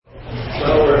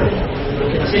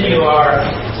continue our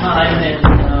time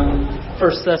in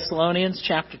 1 Thessalonians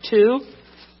chapter 2.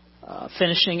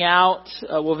 Finishing out,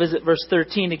 we'll visit verse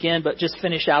 13 again, but just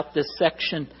finish out this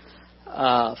section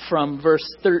from verse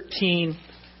 13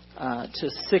 to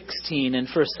 16 in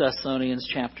 1 Thessalonians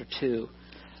chapter 2.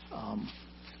 I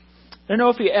don't know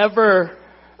if you ever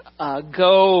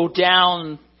go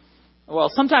down.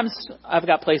 Well, sometimes I've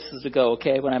got places to go,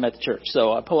 okay, when I'm at the church.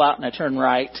 So I pull out and I turn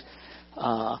right.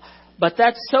 But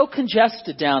that's so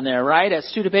congested down there, right? At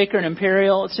Studebaker and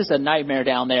Imperial. It's just a nightmare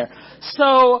down there.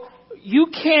 So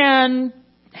you can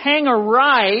hang a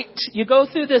right. You go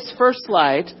through this first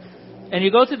light and you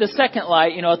go through the second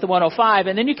light, at the 105.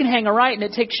 And then you can hang a right and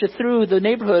it takes you through the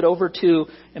neighborhood over to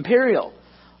Imperial.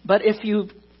 But if you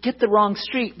get the wrong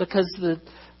street because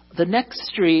the next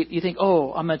street, you think,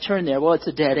 oh, I'm going to turn there. Well, it's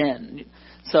a dead end.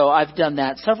 So I've done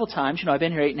that several times. I've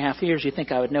been here 8.5 years. You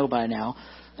think I would know by now.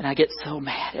 And I get so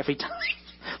mad every time.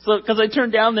 So because I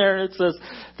turn down there and it says,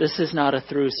 this is not a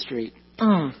through street.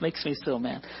 Makes me so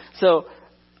mad. So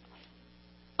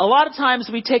a lot of times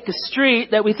we take a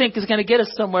street that we think is going to get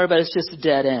us somewhere, but it's just a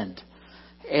dead end.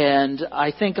 And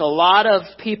I think a lot of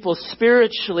people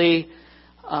spiritually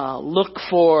look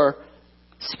for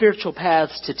spiritual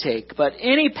paths to take. But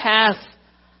any path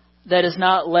that is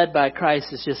not led by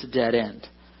Christ is just a dead end.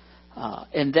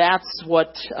 And that's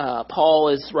what Paul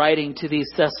is writing to these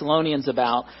Thessalonians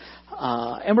about.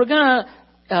 And we're going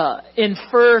to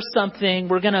infer something.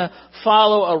 We're going to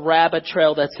follow a rabbit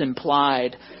trail that's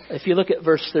implied. If you look at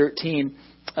verse 13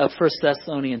 of 1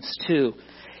 Thessalonians 2.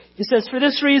 He says, for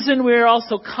this reason we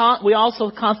also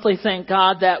constantly thank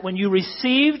God that when you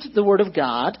received the word of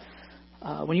God,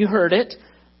 when you heard it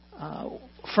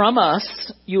from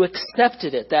us, you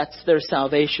accepted it. That's their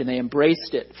salvation. They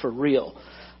embraced it for real.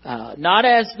 Not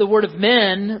as the word of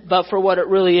men, but for what it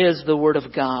really is, the word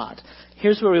of God.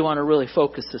 Here's where we want to really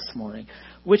focus this morning,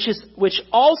 which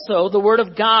also the word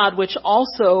of God, which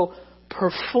also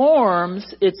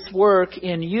performs its work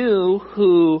in you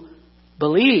who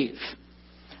believe.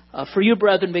 For you,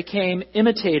 brethren, became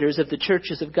imitators of the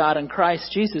churches of God in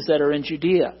Christ Jesus that are in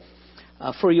Judea.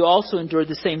 For you also endured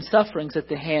the same sufferings at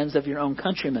the hands of your own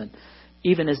countrymen,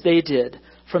 even as they did.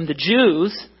 From the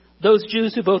Jews, those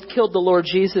Jews who both killed the Lord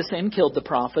Jesus and killed the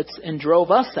prophets and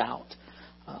drove us out.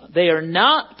 They are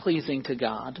not pleasing to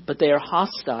God, but they are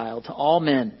hostile to all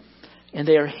men. And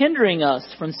they are hindering us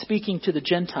from speaking to the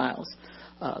Gentiles,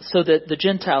 so that the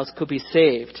Gentiles could be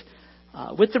saved.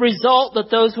 With the result that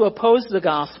those who oppose the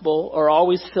gospel are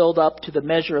always filled up to the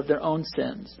measure of their own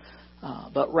sins.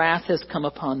 But wrath has come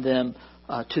upon them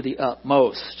to the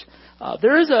utmost.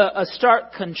 There is a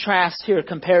stark contrast here,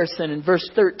 comparison in verse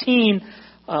 13,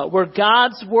 where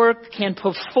God's work can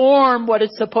perform what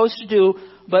it's supposed to do,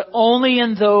 but only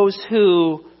in those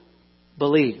who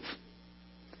believe.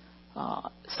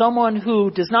 Someone who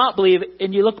does not believe,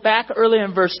 and you look back earlier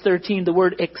in verse 13, the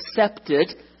word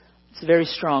accepted, it's a very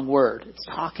strong word. It's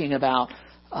talking about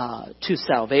to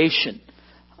salvation.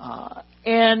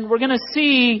 And we're going to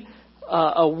see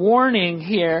a warning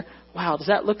here. Wow, does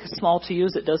that look as small to you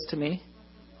as it does to me?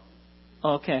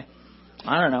 Okay.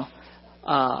 I don't know.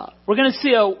 We're going to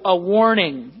see a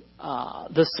warning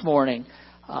this morning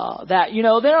that,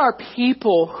 there are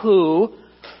people who,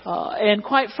 and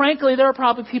quite frankly, there are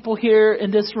probably people here in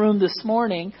this room this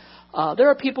morning. There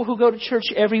are people who go to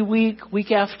church every week,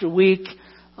 week after week,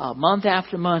 month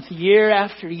after month, year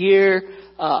after year.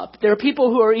 There are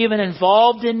people who are even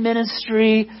involved in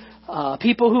ministry,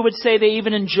 people who would say they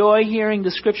even enjoy hearing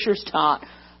the scriptures taught,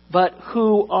 but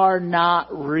who are not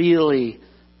really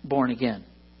born again.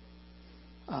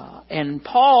 And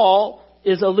Paul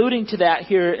is alluding to that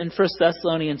here in 1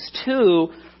 Thessalonians 2,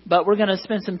 but we're going to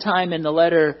spend some time in the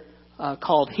letter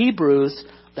called Hebrews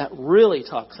that really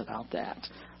talks about that.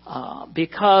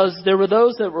 Because there were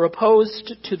those that were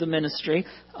opposed to the ministry,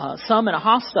 some in a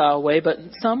hostile way, but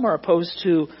some were opposed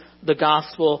to the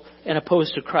gospel and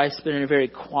opposed to Christ, but in a very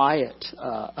quiet,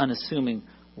 unassuming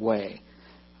way.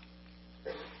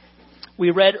 We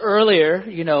read earlier,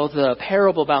 the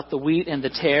parable about the wheat and the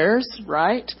tares,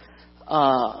 right?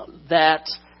 That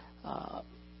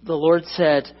the Lord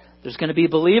said there's going to be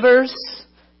believers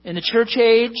in the church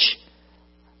age.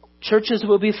 Churches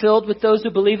will be filled with those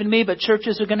who believe in me, but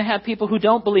churches are going to have people who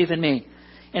don't believe in me.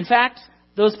 In fact,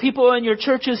 those people in your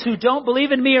churches who don't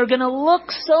believe in me are going to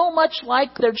look so much like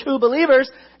they're true believers,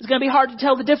 it's going to be hard to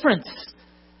tell the difference.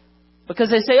 Because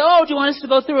they say, oh, do you want us to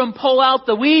go through and pull out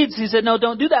the weeds? He said, no,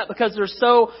 don't do that, because they're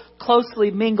so closely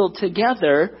mingled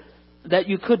together that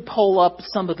you could pull up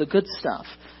some of the good stuff.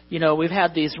 We've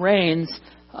had these rains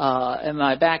and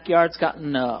my backyard's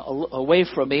gotten away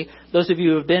from me. Those of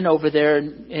you who have been over there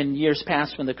in years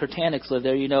past when the Kurtanics lived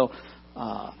there, you know,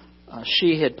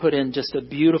 she had put in just a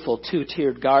beautiful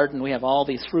 2-tiered garden. We have all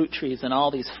these fruit trees and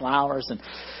all these flowers. And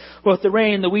well, with the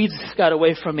rain, the weeds got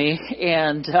away from me.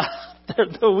 And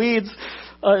the weeds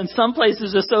in some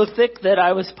places are so thick that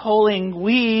I was pulling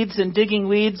weeds and digging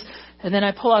weeds. And then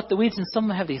I pull out the weeds, and some of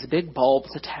them have these big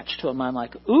bulbs attached to them. I'm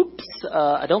like, oops,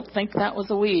 I don't think that was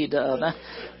a weed.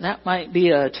 That might be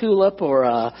a tulip or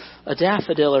a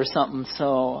daffodil or something.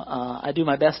 So I do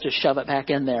my best to shove it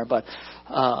back in there. But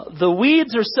the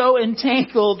weeds are so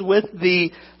entangled with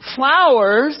the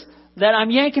flowers that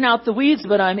I'm yanking out the weeds,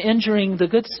 but I'm injuring the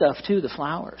good stuff too, the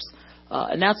flowers.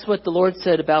 And that's what the Lord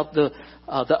said about the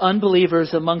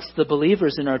unbelievers amongst the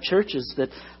believers in our churches, that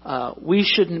we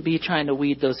shouldn't be trying to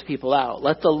weed those people out.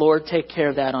 Let the Lord take care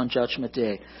of that on Judgment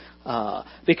Day.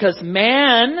 Because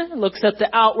man looks at the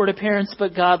outward appearance,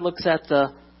 but God looks at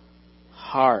the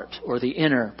heart or the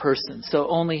inner person. So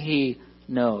only He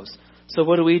knows. So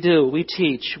what do? We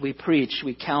teach, we preach,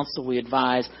 we counsel, we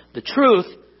advise the truth,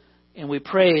 and we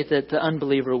pray that the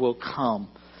unbeliever will come.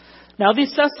 Now,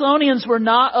 these Thessalonians were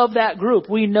not of that group.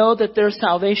 We know that their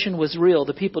salvation was real,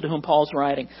 the people to whom Paul's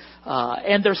writing.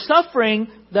 And their suffering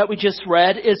that we just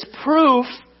read is proof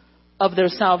of their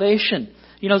salvation.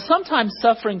 You know, sometimes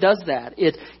suffering does that.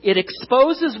 It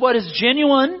exposes what is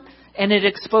genuine and it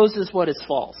exposes what is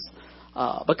false.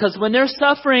 Because when they're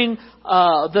suffering,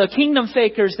 the kingdom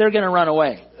fakers, they're going to run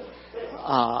away.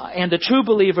 And the true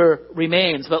believer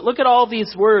remains. But look at all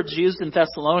these words used in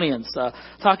Thessalonians,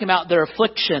 talking about their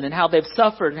affliction and how they've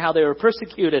suffered and how they were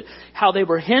persecuted, how they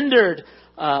were hindered,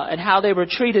 and how they were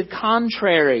treated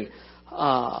contrary.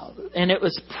 And it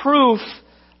was proof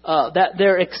that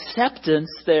their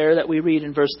acceptance there that we read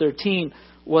in verse 13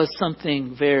 was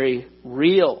something very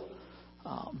real.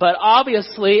 But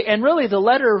obviously, and really the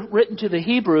letter written to the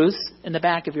Hebrews in the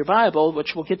back of your Bible,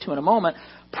 which we'll get to in a moment,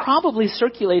 probably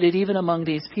circulated even among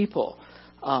these people.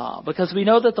 Because we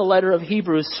know that the letter of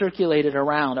Hebrews circulated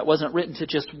around. It wasn't written to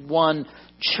just one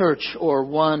church or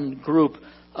one group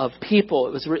of people.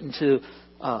 It was written to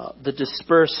the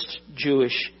dispersed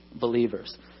Jewish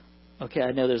believers. Okay,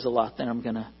 I know there's a lot that I'm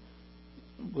going to...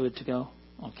 Good to go?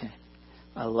 Okay.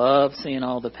 I love seeing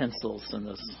all the pencils and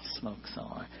the smoke. So,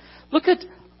 all right. Look at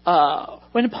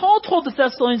when Paul told the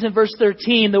Thessalonians in verse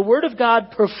 13, the Word of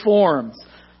God performs.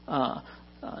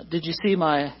 Did you see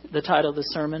the title of the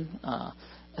sermon?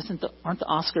 Aren't the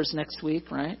Oscars next week,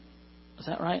 right? Is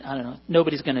that right? I don't know.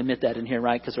 Nobody's going to admit that in here,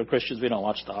 right? Because we're Christians, we don't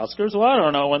watch the Oscars. Well, I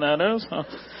don't know when that is.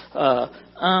 Yeah.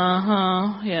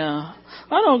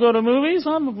 I don't go to movies.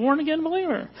 I'm a born-again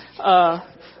believer.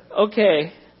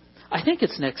 Okay. I think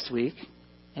it's next week.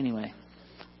 Anyway,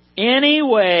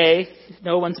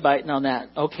 no one's biting on that.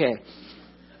 Okay.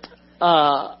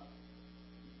 The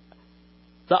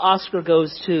Oscar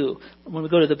goes to, when we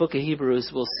go to the book of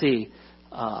Hebrews, we'll see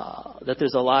that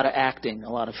there's a lot of acting, a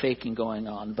lot of faking going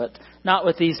on, but not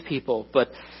with these people. But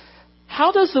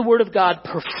how does the Word of God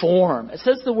perform? It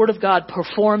says the Word of God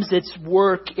performs its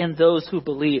work in those who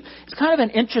believe. It's kind of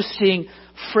an interesting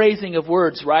phrasing of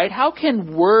words, right? How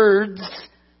can words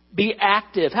be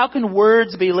active? How can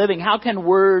words be living? How can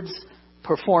words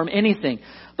perform anything?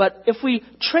 But if we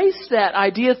trace that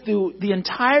idea through the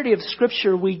entirety of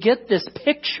Scripture, we get this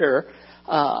picture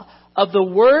of the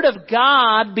Word of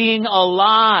God being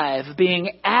alive,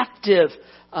 being active,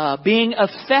 being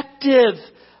effective,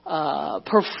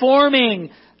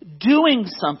 performing, doing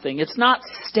something. It's not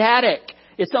static.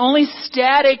 It's only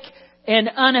static and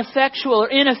ineffectual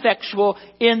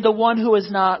in the one who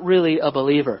is not really a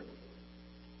believer.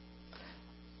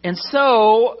 And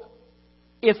so,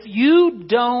 if you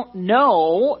don't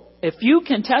know, if you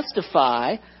can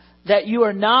testify that you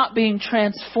are not being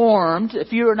transformed,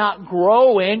 if you are not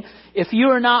growing, if you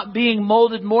are not being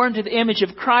molded more into the image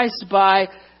of Christ by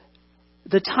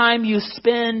the time you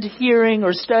spend hearing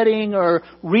or studying or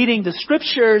reading the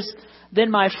Scriptures, then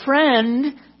my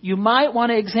friend, you might want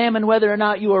to examine whether or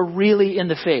not you are really in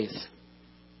the faith.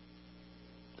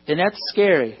 And that's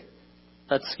scary.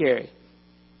 That's scary.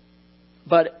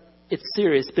 But it's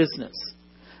serious business.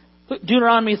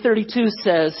 Deuteronomy 32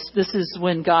 says this is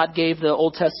when God gave the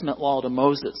Old Testament law to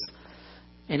Moses.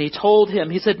 And He told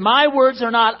him, He said, "My words are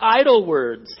not idle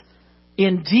words.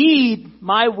 Indeed,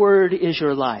 my word is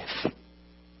your life."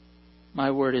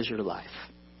 My word is your life.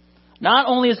 Not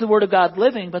only is the Word of God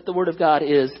living, but the Word of God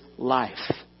is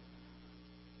life.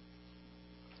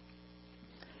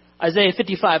 Isaiah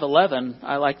 55:11,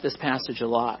 I like this passage a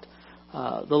lot.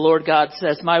 The Lord God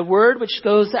says, "My word which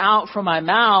goes out from my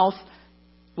mouth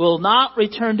will not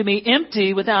return to me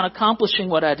empty without accomplishing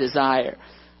what I desire,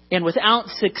 and without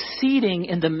succeeding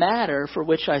in the matter for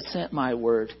which I sent my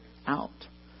word out.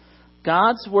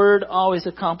 God's word always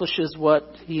accomplishes what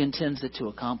he intends it to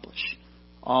accomplish.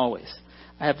 Always.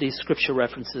 I have these scripture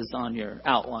references on your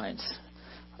outlines.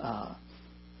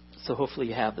 So hopefully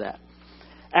you have that.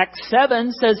 Acts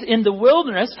 7 says, in the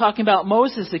wilderness, talking about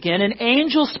Moses again, an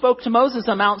angel spoke to Moses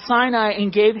on Mount Sinai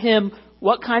and gave him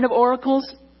what kind of oracles?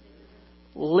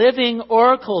 Living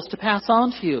oracles to pass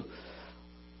on to you.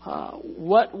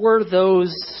 What were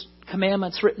those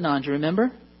commandments written on? Do you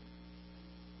remember?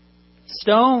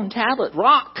 Stone, tablet,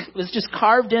 rock. It was just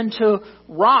carved into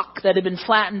rock that had been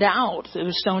flattened out. It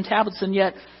was stone tablets. And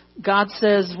yet God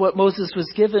says what Moses was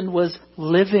given was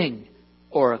living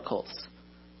oracles.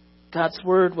 God's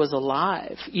word was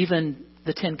alive. Even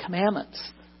the 10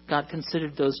 Commandments, God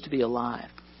considered those to be alive.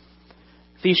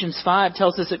 Ephesians 5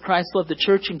 tells us that Christ loved the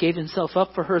church and gave himself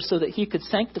up for her so that he could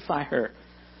sanctify her,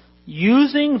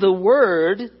 using the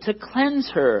word to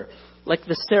cleanse her, like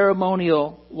the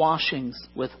ceremonial washings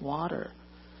with water.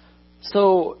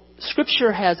 So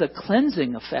Scripture has a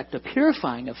cleansing effect, a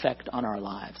purifying effect on our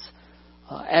lives.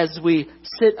 As we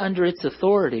sit under its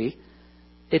authority,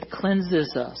 it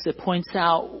cleanses us. It points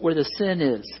out where the sin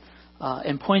is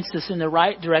and points us in the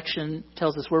right direction,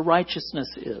 tells us where righteousness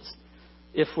is,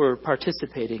 if we're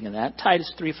participating in that.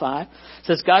 Titus 3:5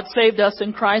 says, God saved us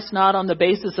in Christ not on the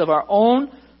basis of our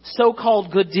own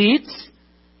so-called good deeds.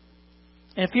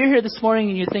 And if you're here this morning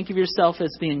and you think of yourself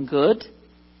as being good,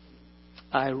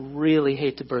 I really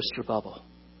hate to burst your bubble.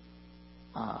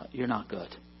 You're not good.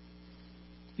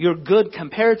 You're good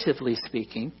comparatively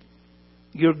speaking.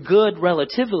 You're good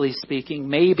relatively speaking,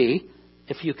 maybe,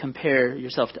 if you compare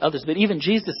yourself to others. But even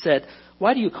Jesus said,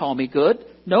 why do you call me good?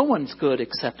 No one's good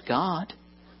except God.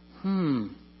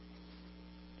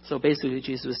 So basically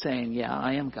Jesus was saying, yeah,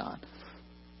 I am God.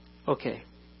 Okay.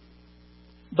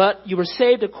 But you were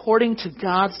saved according to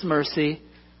God's mercy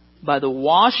by the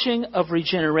washing of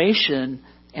regeneration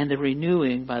and the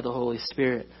renewing by the Holy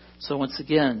Spirit. So once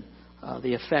again,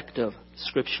 the effect of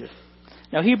Scripture.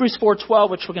 Now Hebrews 4:12,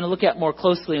 which we're going to look at more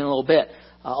closely in a little bit.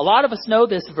 A lot of us know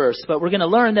this verse, but we're going to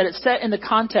learn that it's set in the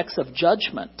context of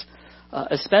judgment.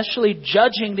 Especially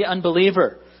judging the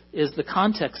unbeliever is the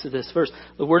context of this verse.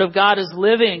 The Word of God is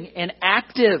living and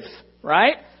active,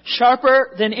 right?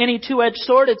 Sharper than any two-edged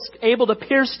sword. It's able to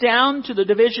pierce down to the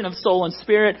division of soul and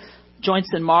spirit, joints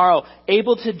and marrow.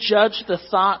 Able to judge the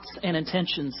thoughts and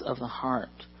intentions of the heart.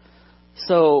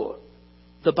 So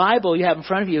the Bible you have in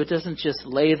front of you, it doesn't just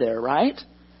lay there, right?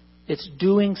 It's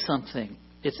doing something.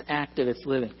 It's active. It's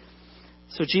living.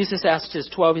 So Jesus asked his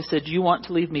 12, he said, do you want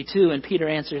to leave me too? And Peter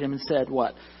answered him and said,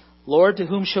 what? Lord, to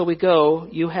whom shall we go?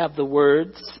 You have the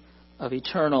words of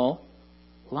eternal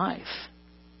life.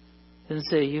 It doesn't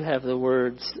say you have the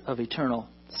words of eternal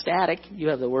static. You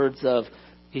have the words of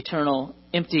eternal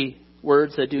empty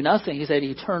words that do nothing. He said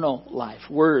eternal life,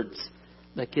 words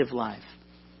that give life.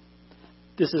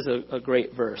 This is a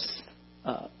great verse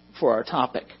for our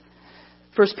topic.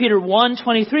 1 Peter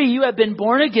 1:23, you have been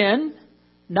born again,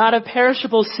 not of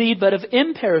perishable seed, but of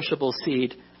imperishable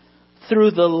seed,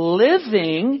 through the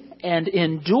living and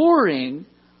enduring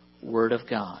Word of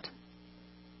God.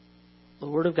 The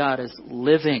Word of God is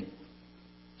living.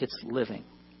 It's living.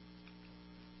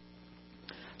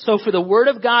 So for the Word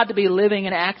of God to be living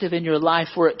and active in your life,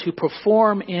 for it to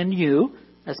perform in you,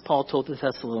 as Paul told the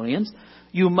Thessalonians,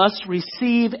 you must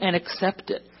receive and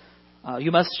accept it.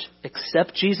 You must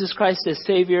accept Jesus Christ as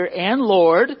Savior and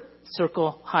Lord.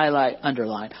 Circle, highlight,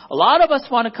 underline. A lot of us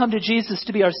want to come to Jesus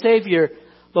to be our Savior,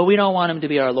 but we don't want Him to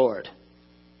be our Lord.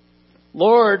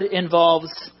 Lord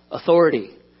involves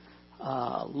authority.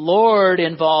 Lord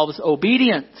involves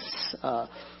obedience.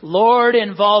 Lord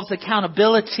involves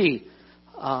accountability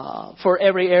for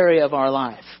every area of our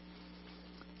life.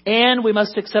 And we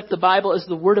must accept the Bible as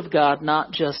the Word of God,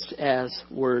 not just as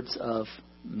words of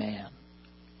man.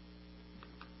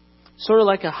 Sort of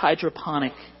like a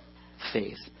hydroponic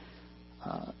faith.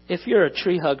 If you're a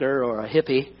tree hugger or a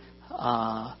hippie,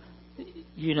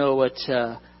 you know what... is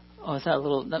that a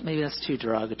little... Maybe that's too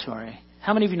derogatory.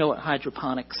 How many of you know what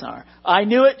hydroponics are? I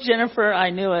knew it, Jennifer.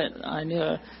 I knew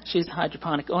it. She's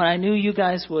hydroponic. Oh, and I knew you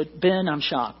guys would. Ben, I'm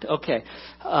shocked. Okay.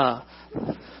 But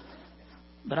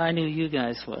I knew you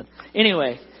guys would.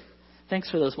 Anyway,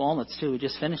 thanks for those walnuts, too. We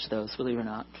just finished those, believe it or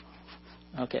not.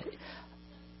 Okay.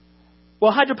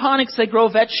 Well, hydroponics, they grow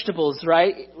vegetables,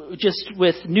 right? Just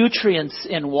with nutrients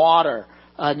in water,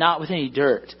 not with any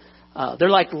dirt. They're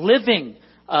like living.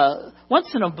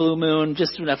 Once in a blue moon,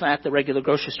 just enough at the regular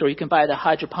grocery store, you can buy the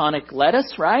hydroponic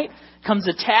lettuce, right? Comes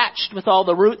attached with all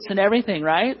the roots and everything,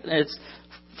 right? It's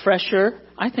fresher.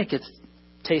 I think it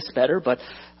tastes better, but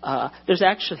There's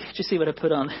actually, did you see what I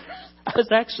put on there? I was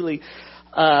actually,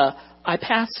 I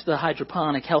passed the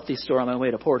hydroponic healthy store on my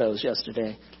way to Porto's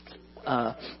yesterday.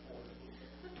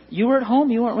 You were at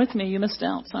home. You weren't with me. You missed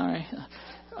out. Sorry.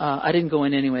 I didn't go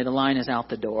in anyway. The line is out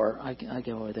the door. I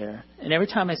go over there. And every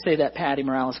time I say that, Patty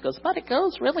Morales goes, but it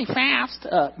goes really fast.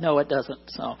 No, it doesn't.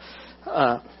 So,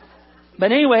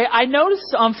 but anyway, I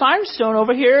noticed on Firestone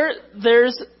over here,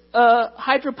 there's a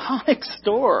hydroponic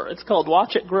store. It's called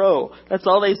Watch It Grow. That's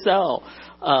all they sell,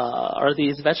 are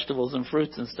these vegetables and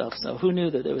fruits and stuff. So who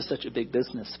knew that it was such a big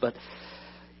business? But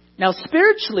now,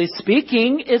 spiritually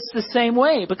speaking, it's the same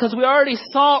way, because we already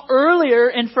saw earlier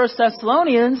in 1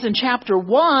 Thessalonians in chapter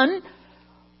 1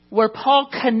 where Paul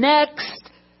connects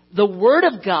the Word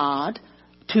of God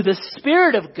to the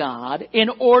Spirit of God in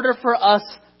order for us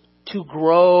to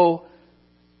grow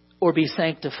or be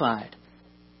sanctified.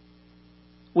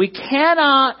 We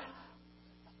cannot,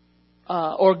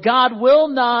 or God will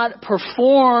not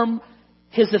perform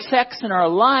His effects in our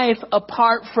life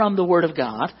apart from the Word of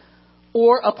God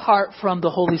or apart from the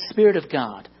Holy Spirit of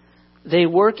God. They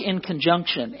work in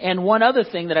conjunction. And one other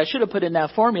thing that I should have put in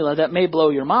that formula that may blow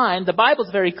your mind, the Bible is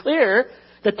very clear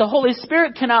that the Holy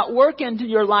Spirit cannot work into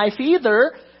your life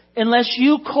either unless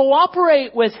you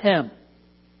cooperate with Him.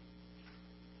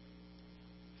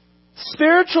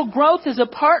 Spiritual growth is a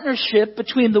partnership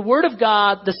between the Word of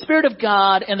God, the Spirit of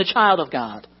God, and the child of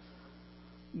God.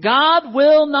 God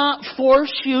will not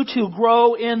force you to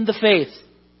grow in the faith.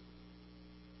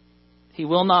 He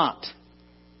will not.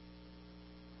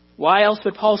 Why else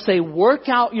would Paul say, work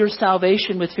out your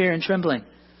salvation with fear and trembling?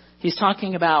 He's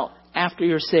talking about after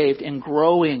you're saved and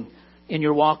growing in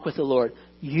your walk with the Lord.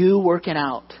 You work it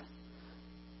out.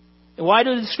 Why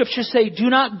do the Scriptures say, do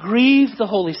not grieve the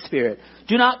Holy Spirit?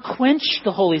 Do not quench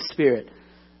the Holy Spirit.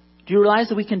 Do you realize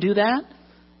that we can do that?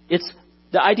 It's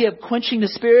the idea of quenching the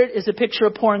Spirit is a picture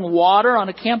of pouring water on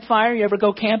a campfire. You ever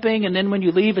go camping and then when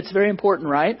you leave, it's very important,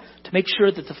 right? To make sure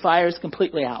that the fire is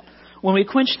completely out. When we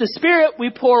quench the Spirit, we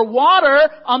pour water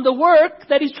on the work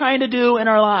that He's trying to do in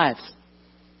our lives.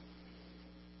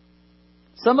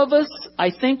 Some of us,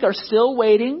 I think, are still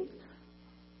waiting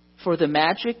for the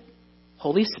magic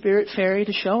Holy Spirit fairy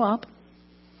to show up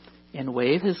and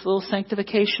wave his little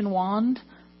sanctification wand.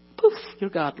 Poof, you're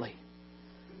godly.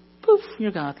 Poof,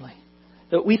 you're godly.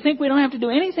 That we think we don't have to do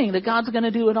anything, that God's going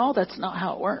to do it all. That's not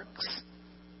how it works.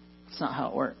 It's not how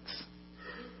it works.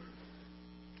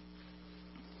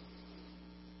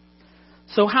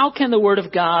 So how can the Word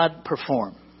of God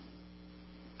perform?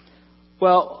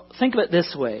 Well, think of it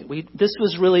this way. This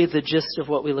was really the gist of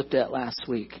what we looked at last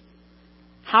week.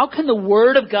 How can the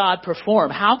Word of God perform?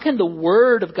 How can the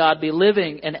Word of God be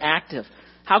living and active?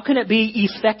 How can it be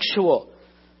effectual?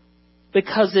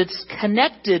 Because it's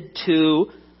connected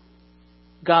to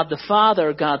God the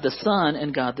Father, God the Son,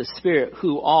 and God the Spirit,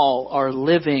 who all are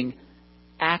living,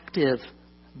 active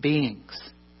beings.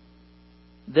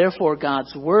 Therefore,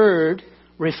 God's Word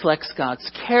reflects God's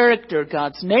character,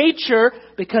 God's nature,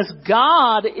 because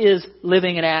God is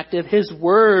living and active. His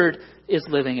Word is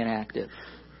living and active.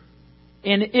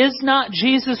 And is not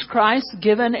Jesus Christ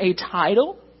given a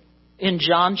title in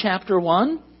John chapter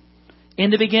 1? In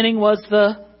the beginning was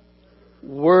the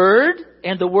Word,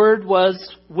 and the Word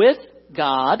was with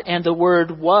God, and the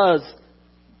Word was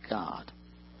God.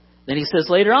 Then he says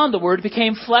later on, the Word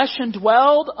became flesh and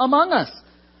dwelled among us.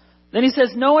 Then he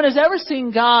says, no one has ever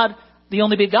seen God, the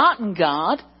only begotten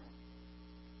God,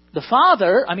 the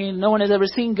Father. I mean, no one has ever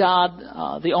seen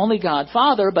God, the only God,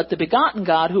 Father, but the begotten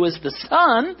God, who is the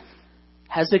Son,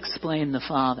 has explained the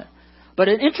Father. But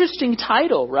an interesting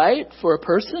title, right, for a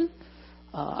person.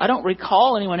 I don't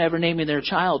recall anyone ever naming their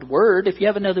child Word. If you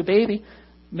have another baby,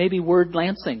 maybe Word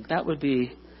Lansing. That would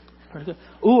be pretty good.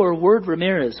 Ooh, or Word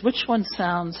Ramirez. Which one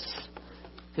sounds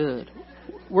good?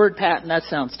 Word Patton, that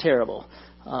sounds terrible.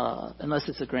 Unless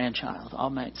it's a grandchild. I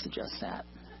might suggest that.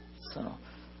 So,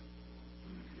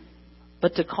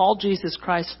 but to call Jesus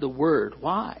Christ the Word,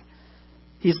 why?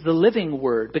 He's the living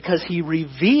Word because He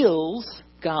reveals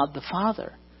God the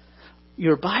Father.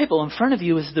 Your Bible in front of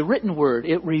you is the written Word.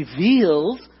 It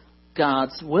reveals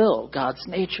God's will, God's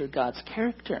nature, God's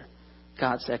character,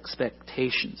 God's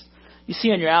expectations. You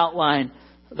see on your outline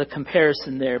the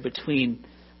comparison there between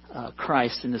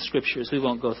Christ and the Scriptures. We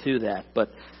won't go through that.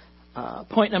 But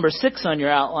point number 6 on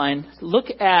your outline, look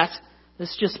at,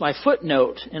 this is just my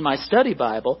footnote in my study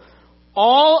Bible,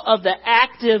 all of the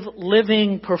active,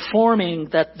 living, performing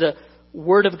that the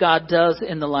Word of God does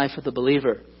in the life of the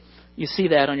believer. You see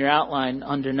that on your outline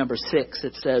under number 6.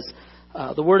 It says,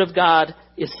 the Word of God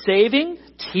is saving,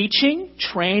 teaching,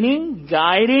 training,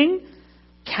 guiding,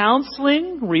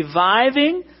 counseling,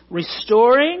 reviving,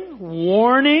 restoring,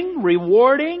 warning,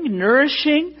 rewarding,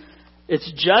 nourishing. It's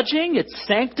judging, it's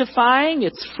sanctifying,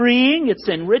 it's freeing, it's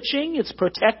enriching, it's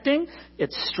protecting,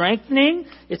 it's strengthening,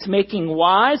 it's making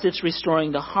wise, it's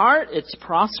restoring the heart, it's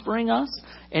prospering us.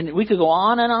 And we could go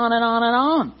on and on and on and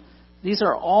on. These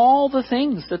are all the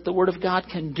things that the Word of God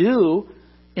can do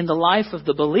in the life of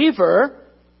the believer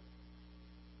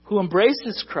who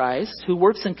embraces Christ, who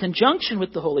works in conjunction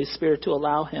with the Holy Spirit to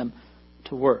allow Him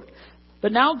to work.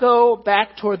 But now go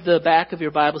back toward the back of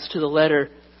your Bibles to the letter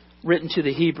written to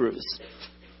the Hebrews.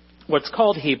 What's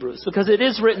called Hebrews, because it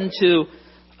is written to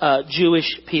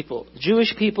Jewish people.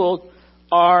 Jewish people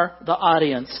are the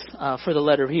audience for the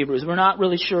letter of Hebrews. We're not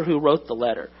really sure who wrote the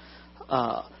letter.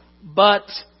 But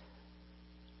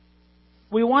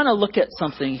we want to look at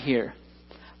something here.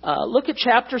 Look at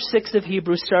chapter 6 of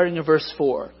Hebrews, starting in verse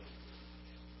 4.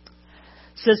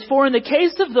 It says, "For in the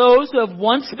case of those who have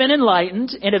once been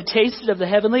enlightened and have tasted of the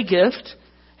heavenly gift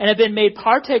and have been made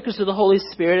partakers of the Holy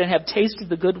Spirit and have tasted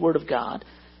the good word of God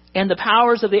and the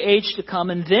powers of the age to come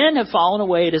and then have fallen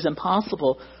away, it is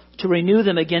impossible to renew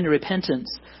them again to repentance,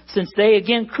 since they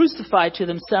again crucified to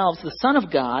themselves the Son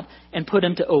of God and put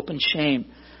Him to open shame.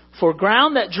 For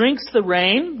ground that drinks the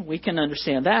rain," we can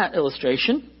understand that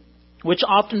illustration, "which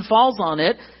often falls on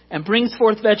it and brings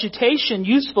forth vegetation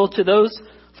useful to those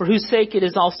for whose sake it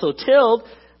is also tilled,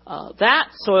 that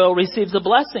soil receives a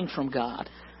blessing from God.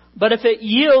 But if it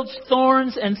yields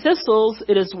thorns and thistles,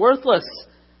 it is worthless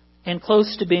and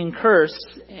close to being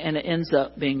cursed, and it ends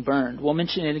up being burned." We'll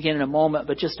mention it again in a moment,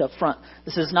 but just up front.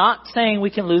 This is not saying we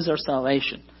can lose our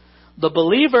salvation. The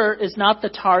believer is not the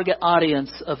target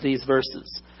audience of these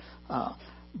verses.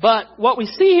 But what we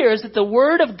see here is that the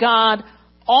Word of God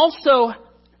also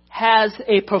has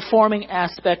a performing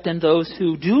aspect in those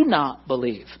who do not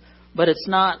believe. But it's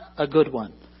not a good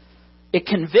one. It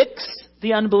convicts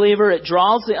the unbeliever, it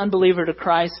draws the unbeliever to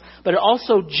Christ, but it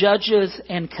also judges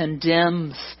and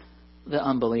condemns the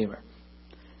unbeliever.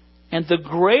 And the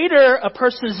greater a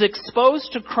person is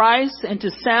exposed to Christ and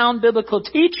to sound biblical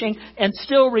teaching and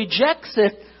still rejects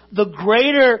it, the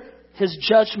greater his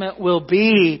judgment will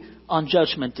be on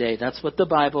Judgment Day. That's what the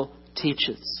Bible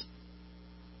teaches.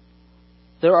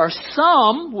 There are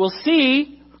some, we'll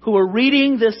see, who are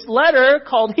reading this letter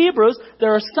called Hebrews.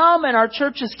 There are some in our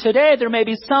churches today, there may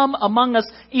be some among us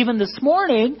even this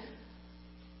morning,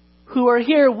 who are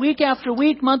here week after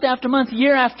week, month after month,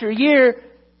 year after year,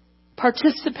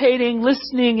 participating,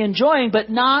 listening, enjoying, but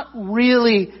not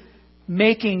really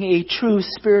making a true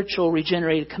spiritual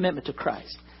regenerated commitment to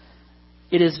Christ.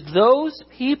 It is those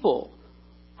people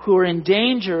who are in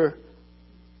danger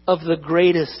of the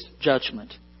greatest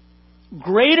judgment.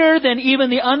 Greater than even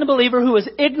the unbeliever who is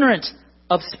ignorant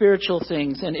of spiritual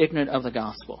things and ignorant of the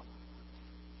gospel.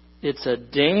 It's a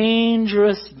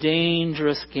dangerous,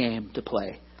 dangerous game to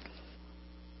play.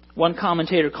 One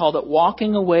commentator called it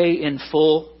walking away in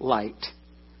full light.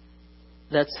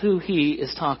 That's who he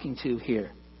is talking to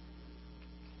here.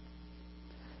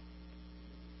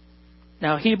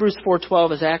 Now, Hebrews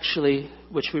 4:12 is actually,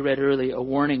 which we read earlier, a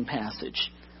warning passage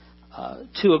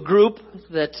to a group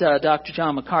that Dr.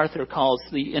 John MacArthur calls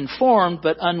the informed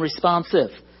but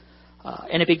unresponsive.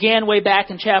 And it began way back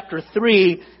in chapter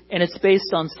 3, and it's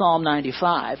based on Psalm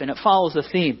 95, and it follows a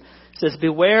theme. It says,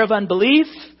 "Beware of unbelief,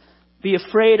 be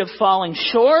afraid of falling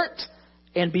short,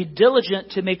 and be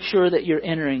diligent to make sure that you're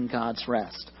entering God's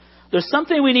rest." There's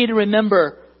something we need to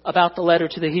remember about the letter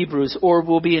to the Hebrews, or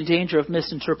we'll be in danger of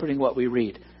misinterpreting what we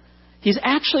read. He's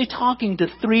actually talking to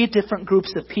 3 different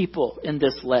groups of people in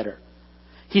this letter.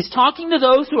 He's talking to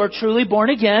those who are truly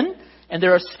born again, and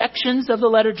there are sections of the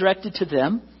letter directed to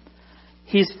them.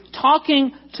 He's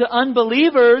talking to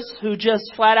unbelievers who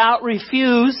just flat out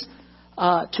refuse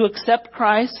to accept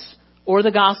Christ or the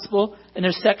gospel, and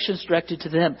there's sections directed to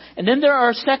them. And then there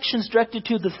are sections directed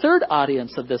to the third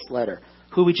audience of this letter,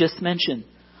 who we just mentioned.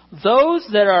 Those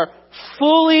that are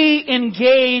fully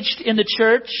engaged in the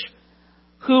church,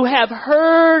 who have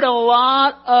heard a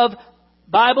lot of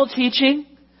Bible teaching,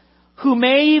 who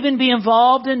may even be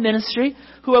involved in ministry,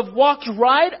 who have walked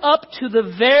right up to the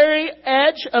very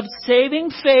edge of saving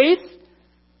faith,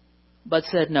 but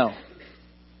said no.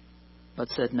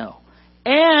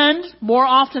 And more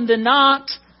often than not,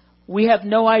 we have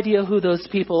no idea who those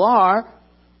people are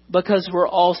because we're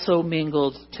also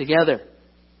mingled together.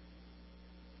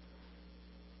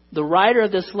 The writer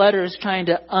of this letter is trying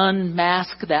to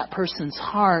unmask that person's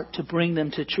heart to bring them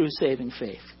to true saving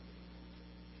faith.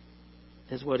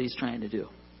 Is what he's trying to do.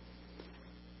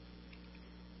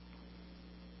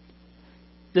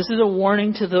 This is a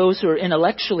warning to those who are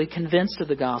intellectually convinced of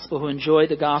the gospel, who enjoy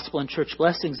the gospel and church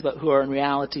blessings, but who are in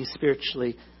reality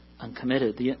spiritually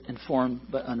uncommitted, the informed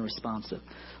but unresponsive.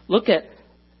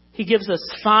 He gives us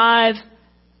 5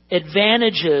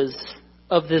 advantages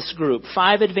of this group,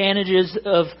 5 advantages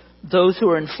of those who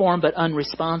are informed but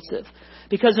unresponsive.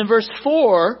 Because in verse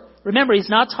 4, remember, he's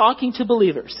not talking to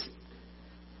believers.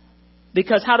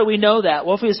 Because how do we know that?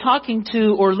 Well, if he was talking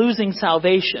to or losing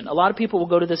salvation, a lot of people will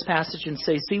go to this passage and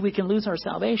say, see, we can lose our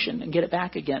salvation and get it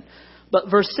back again. But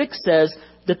verse 6 says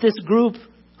that this group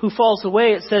who falls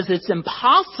away, it says it's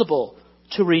impossible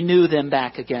to renew them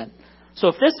back again. So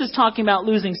if this is talking about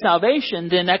losing salvation,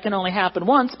 then that can only happen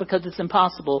once because it's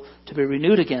impossible to be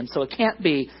renewed again. So it can't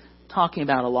be talking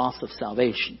about a loss of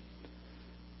salvation.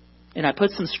 And I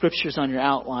put some scriptures on your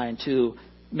outline to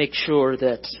make sure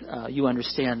that you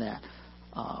understand that.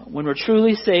 When we're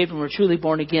truly saved, when we're truly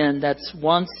born again, that's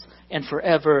once and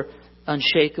forever,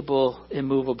 unshakable,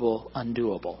 immovable,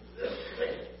 undoable.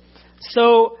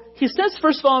 So he says,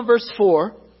 first of all, in verse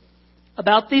 4,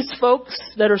 about these folks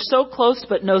that are so close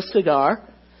but no cigar.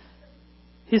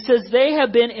 He says they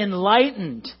have been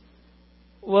enlightened.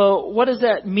 Well, what does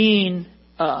that mean,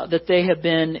 that they have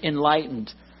been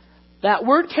enlightened? That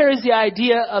word carries the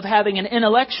idea of having an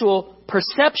intellectual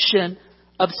perception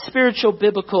of spiritual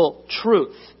biblical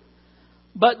truth.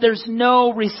 But there's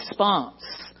no response.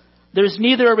 There's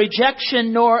neither a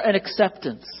rejection nor an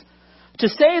acceptance. To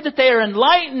say that they are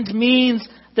enlightened means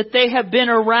that they have been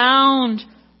around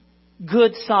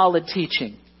good, solid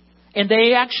teaching. And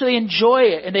they actually enjoy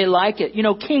it and they like it. You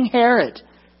know, King Herod,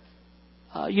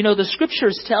 the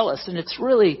scriptures tell us, and it's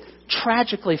really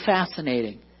tragically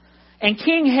fascinating. And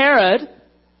King Herod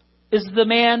is the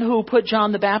man who put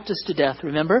John the Baptist to death,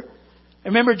 remember?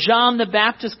 Remember, John the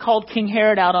Baptist called King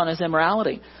Herod out on his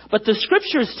immorality. But the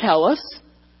scriptures tell us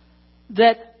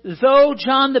that though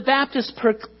John the Baptist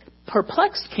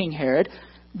perplexed King Herod,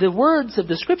 the words of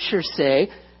the scriptures say,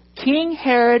 King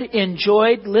Herod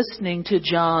enjoyed listening to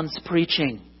John's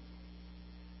preaching.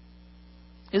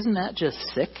 Isn't that just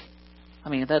sick? I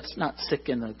mean, that's not sick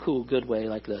in the cool, good way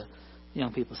like the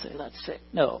young people say, that's sick.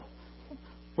 No.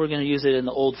 We're going to use it in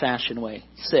the old-fashioned way.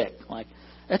 Sick. Like,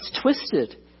 that's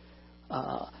twisted.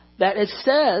 That it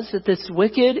says that this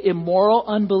wicked, immoral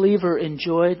unbeliever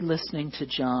enjoyed listening to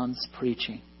John's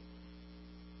preaching.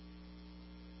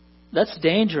 That's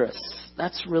dangerous.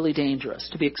 That's really dangerous.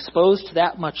 To be exposed to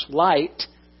that much light,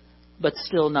 but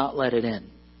still not let it in.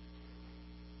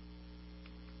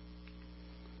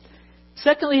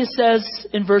 Secondly, it says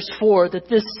in verse 4 that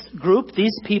this group,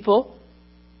 these people,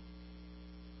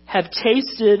 have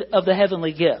tasted of the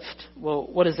heavenly gift. Well,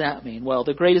 what does that mean? Well,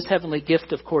 the greatest heavenly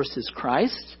gift, of course, is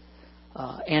Christ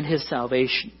and His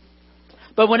salvation.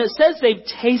 But when it says they've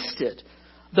tasted,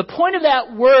 the point of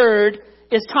that word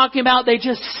is talking about they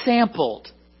just sampled.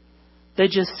 They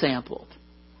just sampled.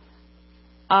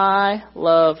 I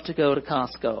love to go to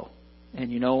Costco.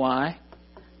 And you know why?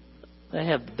 They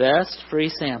have the best free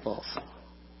samples.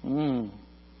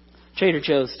 Trader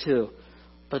Joe's too.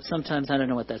 But sometimes I don't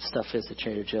know what that stuff is at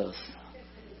Trader Joe's.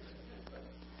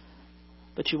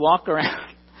 But you walk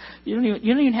around. You don't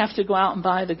even have to go out and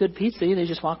buy the good pizza. You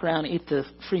just walk around and eat the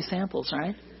free samples,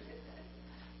 right?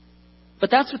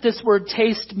 But that's what this word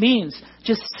taste means.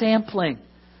 Just sampling.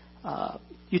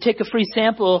 You take a free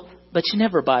sample, but you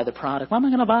never buy the product. Why am I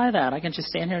going to buy that? I can just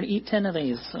stand here and eat 10 of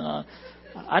these.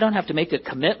 I don't have to make a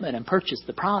commitment and purchase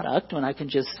the product when I can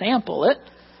just sample it.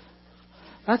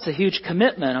 That's a huge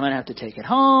commitment. I'm going to have to take it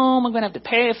home. I'm going to have to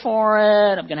pay for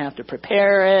it. I'm going to have to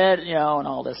prepare it, and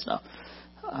all this stuff.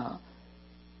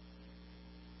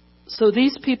 So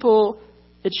these people,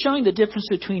 it's showing the difference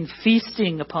between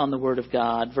feasting upon the Word of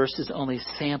God versus only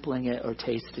sampling it or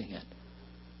tasting it.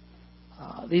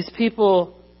 These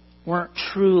people weren't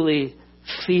truly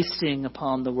feasting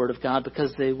upon the Word of God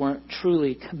because they weren't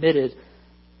truly committed.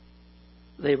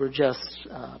 They were just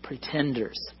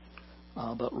pretenders.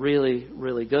 But really,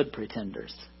 really good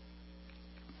pretenders.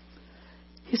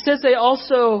 He says they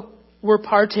also were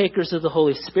partakers of the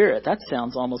Holy Spirit. That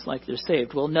sounds almost like they're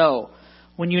saved. Well, no.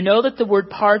 When you know that the word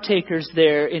partakers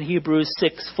there in Hebrews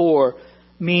 6:4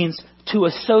 means to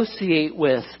associate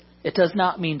with, it does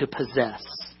not mean to possess.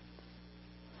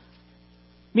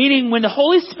 Meaning when the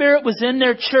Holy Spirit was in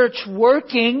their church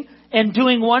working and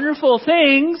doing wonderful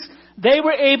things, they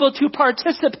were able to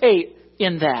participate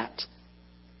in that.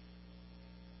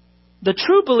 The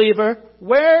true believer,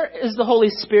 where is the Holy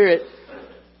Spirit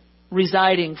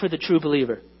residing for the true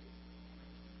believer?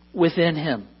 Within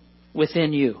him,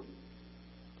 within you.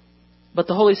 But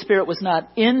the Holy Spirit was not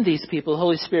in these people. The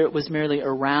Holy Spirit was merely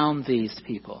around these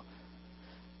people.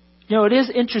 It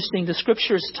is interesting. The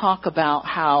scriptures talk about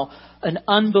how An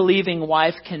unbelieving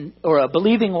wife a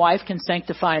believing wife can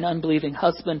sanctify an unbelieving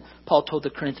husband, Paul told the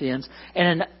Corinthians,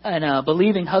 and a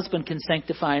believing husband can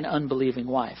sanctify an unbelieving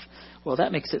wife. Well,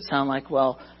 that makes it sound like,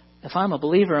 well, if I'm a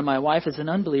believer and my wife is an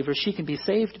unbeliever, she can be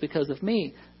saved because of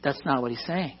me. That's not what he's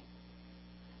saying.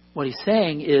 What he's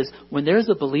saying is when there's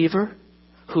a believer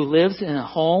who lives in a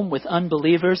home with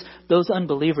unbelievers, those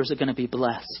unbelievers are going to be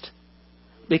blessed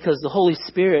because the Holy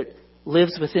Spirit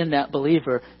lives within that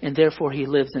believer, and therefore he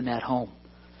lives in that home.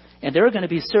 And there are going to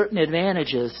be certain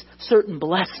advantages, certain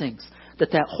blessings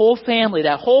that whole family,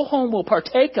 that whole home will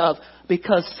partake of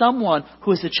because someone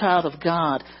who is a child of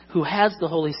God, who has the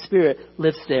Holy Spirit,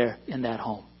 lives there in that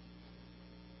home.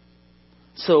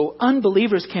 So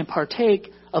unbelievers can partake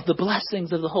of the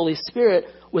blessings of the Holy Spirit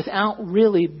without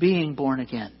really being born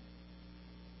again.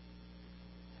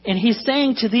 And he's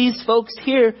saying to these folks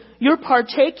here, you're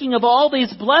partaking of all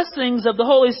these blessings of the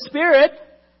Holy Spirit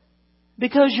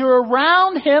because you're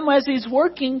around him as he's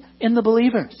working in the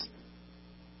believers.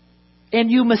 And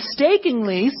you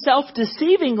mistakenly,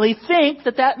 self-deceivingly think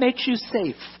that makes you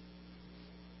safe.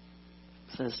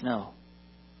 He says, no.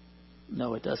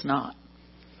 No, it does not.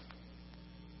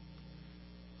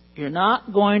 You're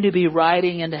not going to be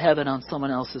riding into heaven on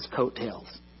someone else's coattails.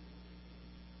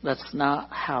 That's not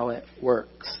how it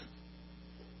works.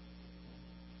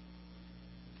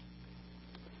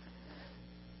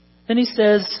 Then he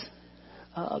says,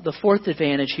 the fourth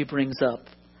advantage he brings up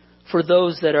for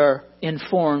those that are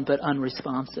informed but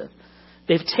unresponsive.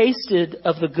 They've tasted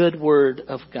of the good word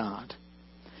of God.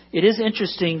 It is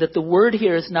interesting that the word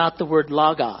here is not the word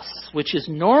logos, which is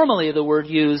normally the word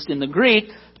used in the Greek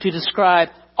to describe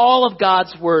all of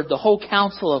God's word, the whole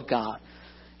counsel of God.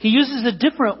 He uses a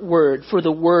different word for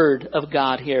the word of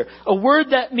God here. A word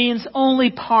that means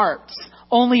only parts,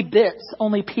 only bits,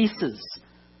 only pieces,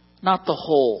 not the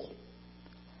whole.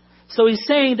 So he's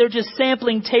saying they're just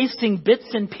sampling, tasting bits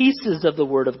and pieces of the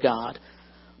word of God.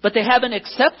 But they haven't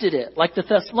accepted it, like the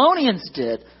Thessalonians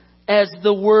did, as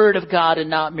the word of God and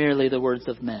not merely the words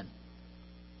of men.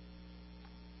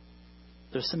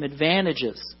 There's some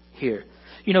advantages here.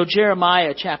 You know,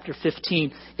 Jeremiah chapter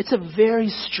 15, it's a very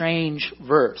strange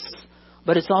verse,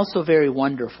 but it's also very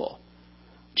wonderful.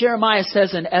 Jeremiah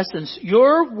says in essence,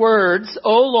 your words,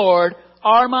 O Lord,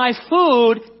 are my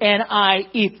food and I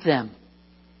eat them.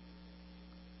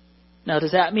 Now,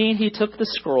 does that mean he took the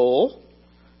scroll?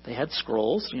 They had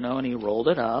scrolls, and he rolled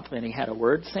it up and he had a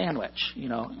word sandwich,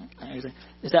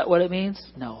 Is that what it means?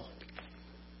 No.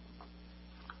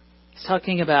 He's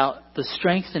talking about the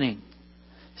strengthening.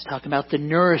 He's talking about the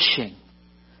nourishing.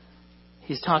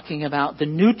 He's talking about the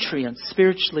nutrients,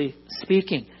 spiritually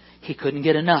speaking. He couldn't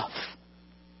get enough.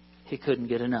 He couldn't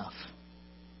get enough.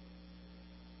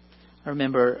 I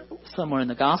remember somewhere in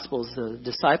the Gospels, the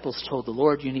disciples told the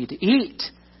Lord, you need to eat.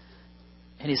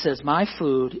 And he says, my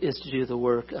food is to do the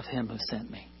work of him who sent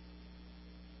me.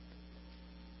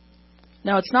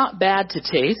 Now, it's not bad to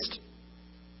taste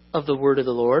of the word of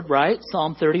the Lord, right?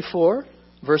 Psalm 34,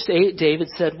 verse 8, David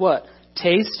said what?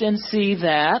 Taste and see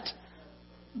that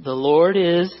the Lord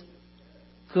is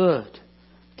good.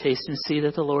 Taste and see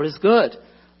that the Lord is good.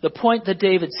 The point that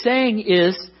David's saying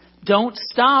is, don't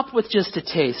stop with just a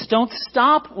taste. Don't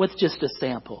stop with just a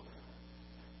sample.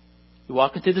 You're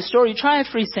walking through the store, you try a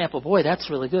free sample. Boy, that's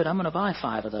really good. I'm going to buy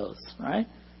 5 of those, right?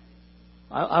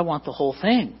 I want the whole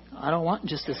thing. I don't want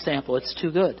just a sample. It's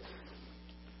too good.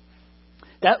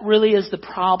 That really is the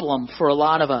problem for a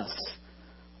lot of us.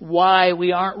 Why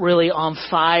we aren't really on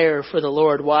fire for the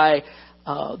Lord. Why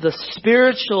the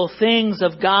spiritual things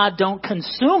of God don't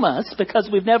consume us, because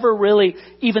we've never really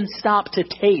even stopped to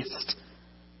taste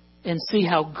and see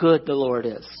how good the Lord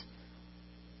is.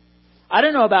 I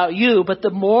don't know about you, but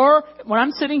when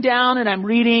I'm sitting down and I'm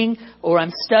reading or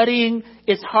I'm studying,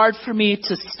 it's hard for me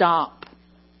to stop.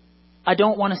 I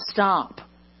don't want to stop.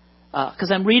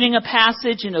 Because I'm reading a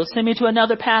passage and it'll send me to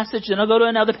another passage, and I'll go to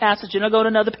another passage, and I'll go to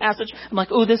another passage. I'm like,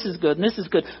 oh, this is good, and this is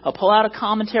good. I'll pull out a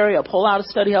commentary, I'll pull out a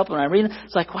study help, and I read it.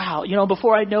 It's like, wow,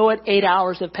 before I know it, 8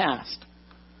 hours have passed.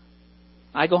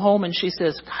 I go home and she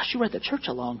says, gosh, you were at the church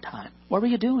a long time. What were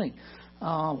you doing?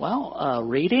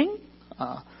 Reading.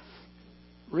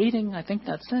 Reading, I think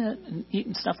that's it. And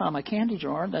eating stuff out of my candy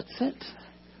drawer, that's it.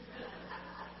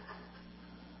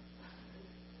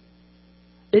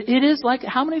 It is like,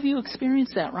 how many of you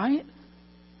experience that, right?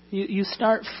 You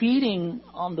start feeding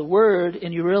on the Word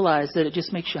and you realize that it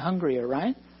just makes you hungrier,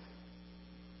 right?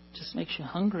 It just makes you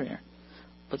hungrier.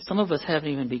 But some of us haven't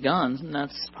even begun, and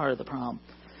that's part of the problem.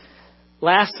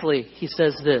 Lastly, he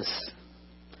says this.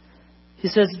 He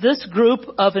says this group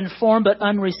of informed but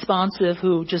unresponsive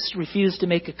who just refuse to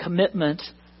make a commitment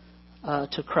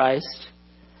to Christ,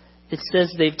 It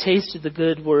says they've tasted the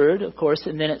good word, of course,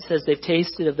 and then it says they've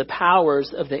tasted of the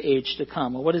powers of the age to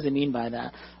come. Well, what does it mean by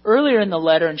that? Earlier in the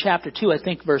letter, in chapter 2, I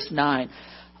think verse 9,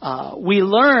 we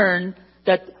learn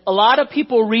that a lot of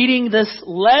people reading this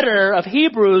letter of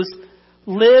Hebrews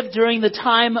lived during the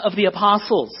time of the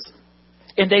apostles.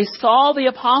 And they saw the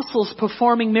apostles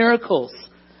performing miracles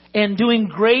and doing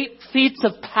great feats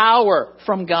of power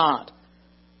from God.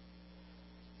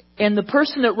 And the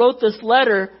person that wrote this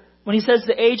letter, when he says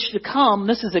the age to come,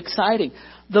 this is exciting.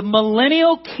 The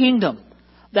millennial kingdom,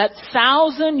 that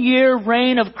 1,000-year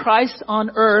reign of Christ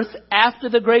on earth after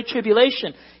the Great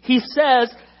Tribulation, he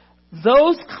says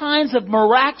those kinds of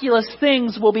miraculous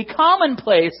things will be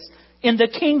commonplace in the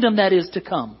kingdom that is to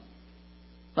come.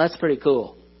 That's pretty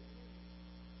cool.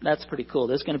 That's pretty cool.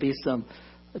 There's going to be some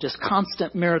just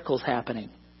constant miracles happening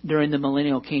during the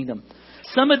millennial kingdom.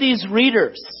 Some of these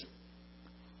readers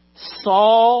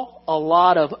saw a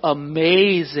lot of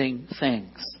amazing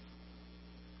things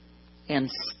and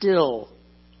still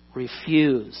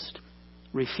refused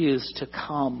to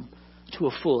come to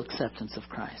a full acceptance of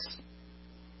Christ.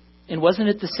 And wasn't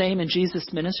it the same in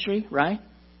Jesus' ministry, right?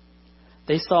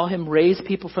 They saw him raise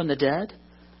people from the dead.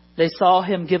 They saw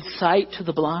him give sight to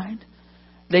the blind.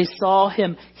 They saw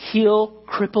him heal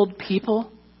crippled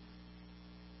people.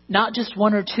 Not just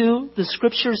one or two. The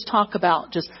scriptures talk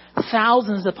about just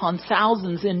thousands upon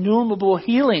thousands, innumerable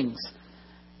healings.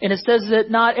 And it says that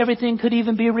not everything could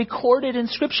even be recorded in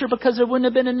scripture because there wouldn't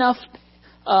have been enough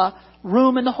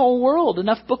room in the whole world,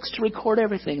 enough books to record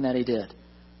everything that he did.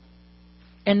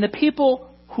 And the people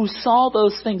who saw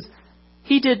those things,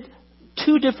 he did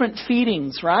 2 different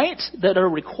feedings, right? That are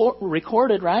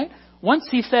recorded, right? Once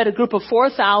he fed a group of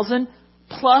 4,000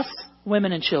 plus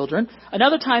women and children.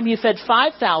 Another time he fed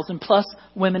 5,000 plus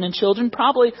women and children,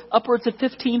 probably upwards of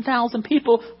 15,000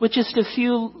 people with just a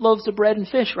few loaves of bread and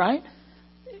fish, right?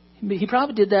 He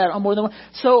probably did that on more than one.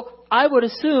 So I would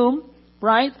assume,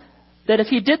 right, that if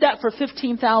he did that for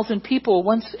 15,000 people,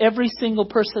 once every single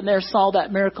person there saw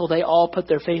that miracle, they all put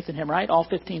their faith in him, right? All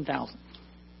 15,000.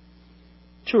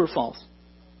 True or false?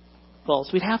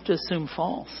 False. We'd have to assume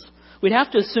false. We'd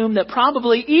have to assume that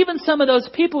probably even some of those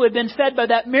people who had been fed by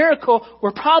that miracle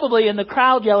were probably in the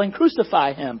crowd yelling,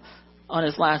 "Crucify him," on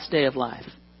his last day of life.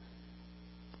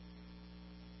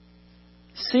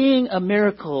 Seeing a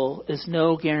miracle is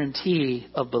no guarantee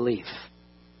of belief.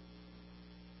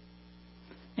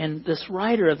 And this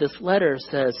writer of this letter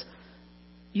says,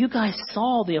 you guys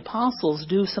saw the apostles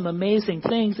do some amazing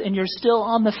things and you're still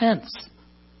on the fence.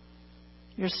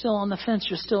 You're still on the fence.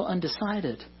 You're still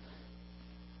undecided.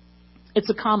 It's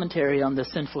a commentary on the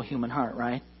sinful human heart,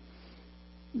 right?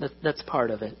 That's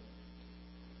part of it.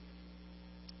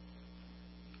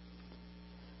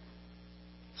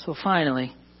 So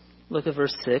finally, look at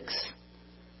verse 6.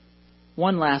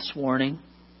 One last warning.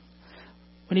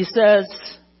 When he says,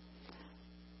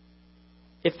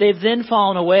 if they've then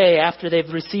fallen away after they've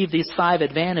received these 5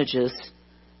 advantages,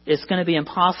 it's going to be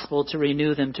impossible to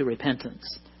renew them to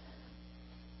repentance.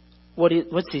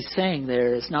 What's he saying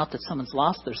there is not that someone's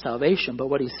lost their salvation, but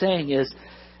what he's saying is,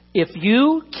 if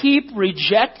you keep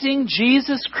rejecting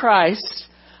Jesus Christ,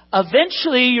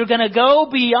 eventually you're going to go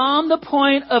beyond the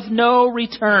point of no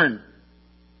return.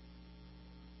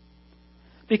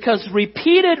 Because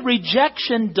repeated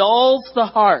rejection dulls the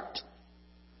heart.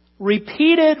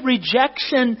 Repeated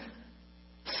rejection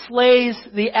slays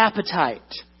the appetite.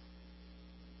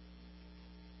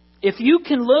 If you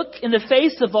can look in the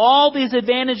face of all these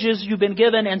advantages you've been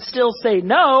given and still say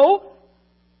no,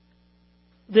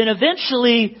 then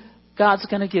eventually God's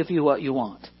going to give you what you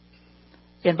want.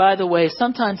 And by the way,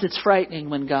 sometimes it's frightening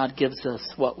when God gives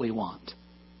us what we want,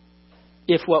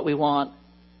 if what we want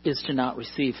is to not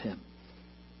receive Him.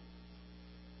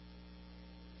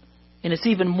 And it's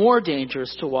even more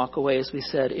dangerous to walk away, as we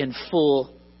said, in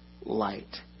full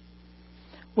light.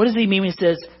 What does he mean when he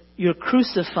says you're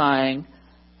crucifying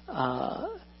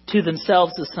to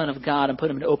themselves the Son of God and put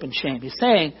him in open shame? He's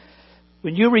saying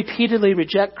when you repeatedly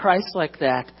reject Christ like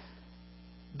that,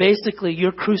 basically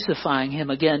you're crucifying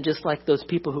him again, just like those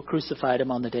people who crucified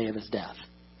him on the day of his death.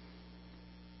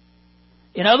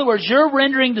 In other words, you're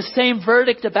rendering the same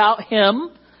verdict about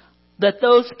him that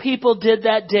those people did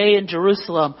that day in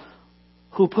Jerusalem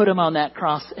who put him on that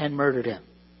cross and murdered him.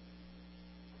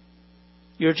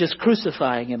 You're just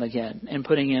crucifying him again and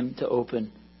putting him to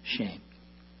open shame.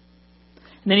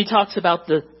 And then he talks about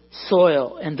the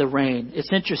soil and the rain.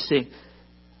 It's interesting.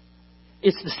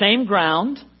 It's the same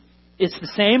ground. It's the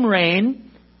same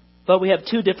rain. But we have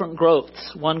 2 different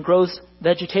growths. One grows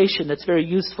vegetation that's very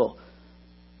useful.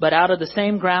 But out of the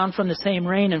same ground from the same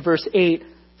rain, in verse 8,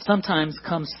 sometimes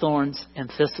comes thorns and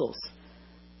thistles.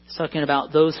 He's talking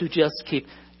about those who just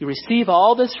you receive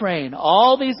all this rain,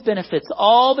 all these benefits,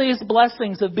 all these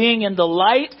blessings of being in the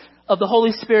light of the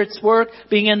Holy Spirit's work,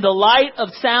 being in the light of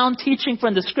sound teaching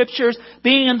from the Scriptures,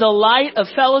 being in the light of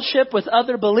fellowship with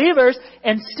other believers,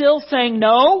 and still saying,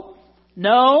 no,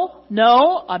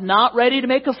 I'm not ready to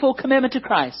make a full commitment to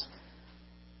Christ.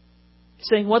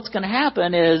 Saying what's going to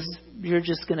happen is you're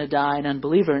just going to die an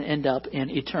unbeliever and end up in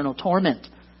eternal torment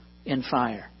in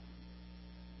fire.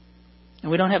 And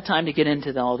we don't have time to get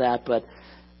into all that, but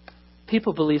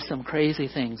people believe some crazy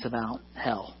things about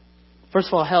hell. First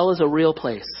of all, hell is a real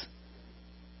place.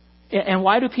 And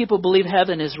why do people believe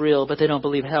heaven is real, but they don't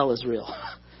believe hell is real?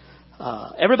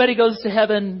 Everybody goes to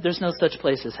heaven. There's no such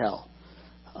place as hell.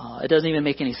 It doesn't even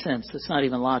make any sense. It's not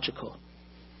even logical.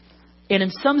 And in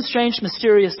some strange,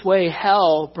 mysterious way,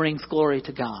 hell brings glory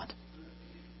to God.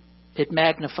 It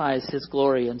magnifies His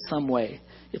glory in some way.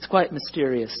 It's quite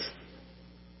mysterious.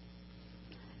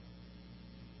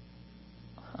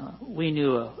 We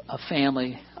knew a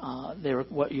family. They were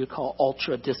what you call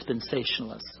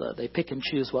ultra-dispensationalists. They pick and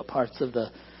choose what parts of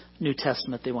the New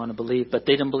Testament they want to believe, but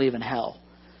they didn't believe in hell.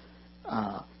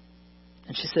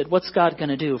 And she said, what's God going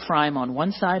to do? Fry him on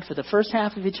one side for the first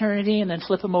half of eternity and then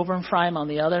flip him over and fry him on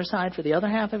the other side for the other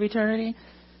half of eternity?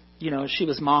 You know, she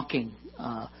was mocking.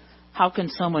 How can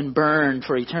someone burn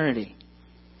for eternity?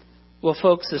 Well,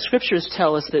 folks, the Scriptures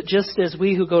tell us that just as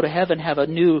we who go to heaven have a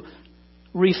new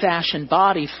refashioned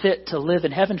body fit to live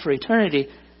in heaven for eternity,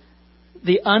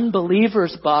 the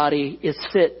unbeliever's body is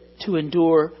fit to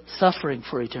endure suffering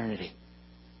for eternity.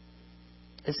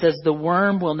 It says the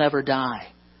worm will never die.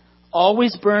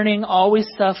 Always burning, always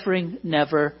suffering,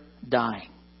 never dying.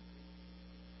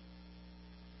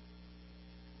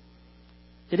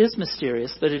 It is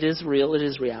mysterious, but it is real. It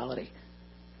is reality.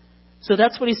 So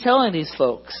that's what he's telling these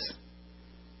folks.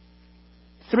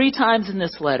 3 times in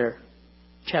this letter,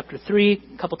 chapter 3,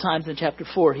 a couple times in chapter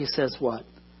 4, he says what?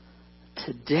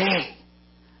 Today,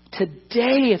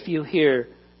 if you hear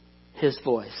His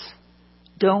voice,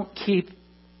 don't keep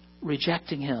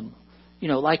rejecting Him,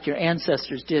 like your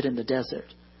ancestors did in the desert.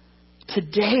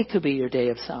 Today could be your day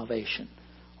of salvation.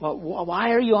 Well,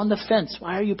 why are you on the fence?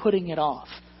 Why are you putting it off?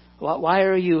 Why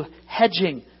are you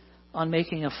hedging on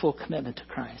making a full commitment to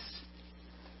Christ?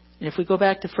 And if we go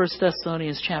back to 1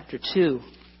 Thessalonians chapter 2,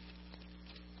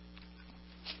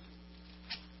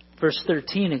 verse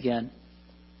 13 again.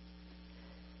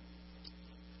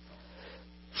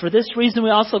 For this reason,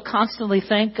 we also constantly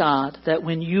thank God that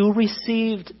when you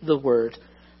received the word,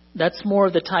 that's more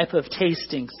of the type of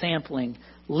tasting, sampling,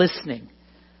 listening.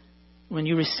 When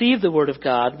you received the word of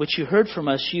God, which you heard from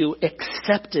us, you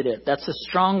accepted it. That's a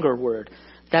stronger word.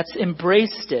 That's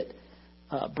embraced it,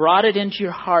 brought it into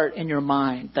your heart and your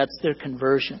mind. That's their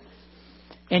conversion.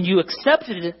 And you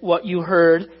accepted what you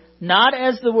heard, not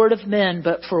as the word of men,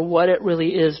 but for what it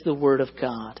really is, the word of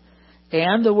God.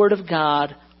 And the word of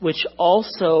God, which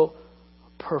also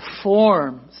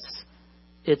performs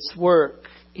its work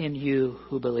in you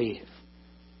who believe.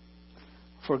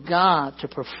 For God to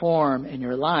perform in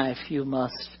your life, you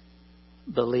must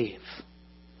believe.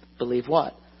 Believe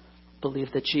what?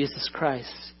 Believe that Jesus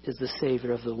Christ is the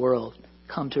Savior of the world,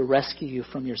 come to rescue you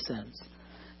from your sins.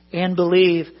 And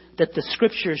believe that the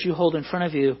Scriptures you hold in front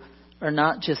of you are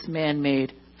not just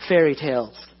man-made fairy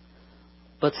tales,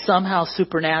 but somehow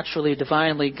supernaturally,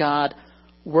 divinely, God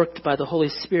worked by the Holy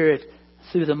Spirit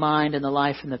through the mind and the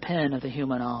life and the pen of the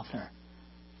human author.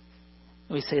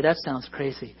 We say, that sounds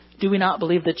crazy. Do we not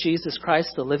believe that Jesus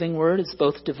Christ, the living Word, is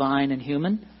both divine and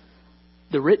human?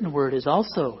 The written Word is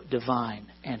also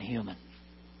divine and human.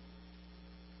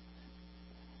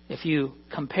 If you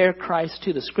compare Christ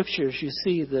to the Scriptures, you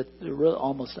see that they're really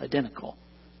almost identical.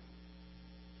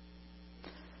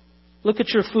 Look at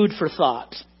your food for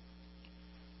thought.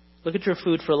 Look at your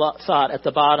food for thought at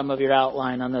the bottom of your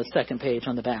outline on the second page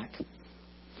on the back.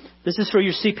 This is for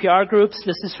your CPR groups.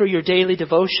 This is for your daily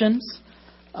devotions.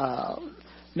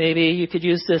 Maybe you could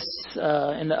use this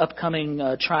in the upcoming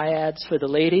triads for the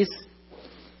ladies.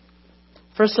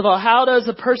 First of all, how does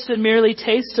a person merely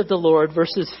taste of the Lord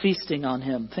versus feasting on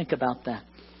Him? Think about that.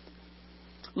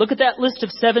 Look at that list of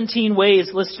 17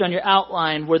 ways listed on your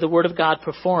outline where the Word of God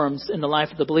performs in the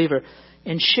life of the believer,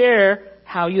 and share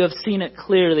how you have seen it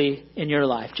clearly in your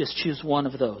life. Just choose one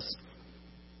of those.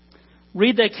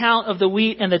 Read the account of the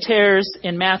wheat and the tares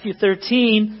in Matthew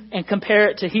 13 and compare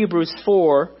it to Hebrews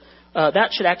 4. That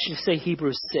should actually say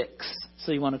Hebrews 6.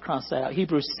 So you want to cross that out.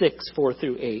 Hebrews 6, 4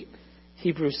 through 8.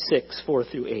 Hebrews 6, 4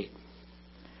 through 8.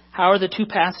 How are the two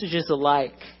passages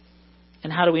alike?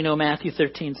 And how do we know Matthew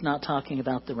 13 is not talking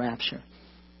about the rapture?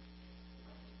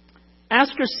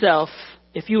 Ask yourself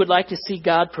if you would like to see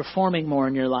God performing more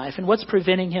in your life and what's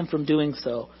preventing him from doing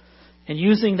so. And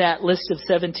using that list of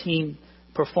 17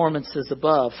 performances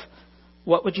above,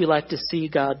 what would you like to see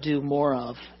God do more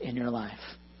of in your life?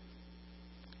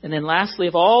 And then lastly,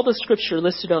 of all the scripture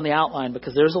listed on the outline,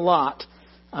 because there's a lot,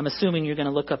 I'm assuming you're going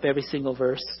to look up every single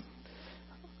verse.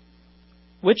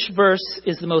 Which verse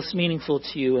is the most meaningful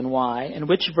to you and why? And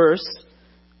which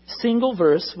single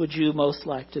verse would you most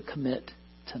like to commit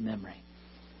to memory?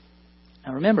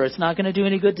 Now remember, it's not going to do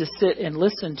any good to sit and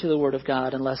listen to the Word of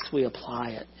God unless we apply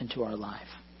it into our life.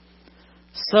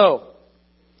 So,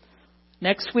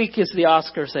 next week is the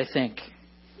Oscars, I think.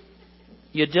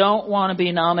 You don't want to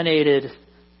be nominated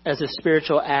as a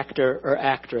spiritual actor or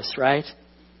actress, right?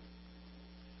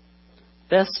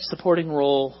 Best supporting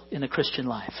role in the Christian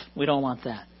life. We don't want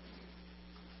that.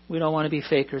 We don't want to be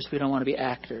fakers. We don't want to be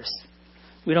actors.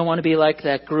 We don't want to be like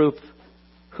that group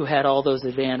who had all those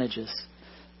advantages.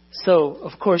 So,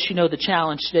 of course, you know the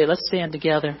challenge today. Let's stand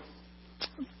together.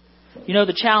 You know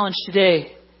the challenge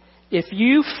today. If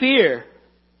you fear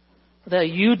that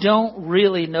you don't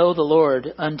really know the Lord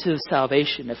unto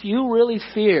salvation, if you really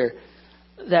fear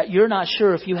that you're not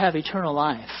sure if you have eternal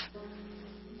life,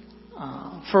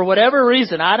 for whatever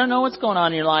reason, I don't know what's going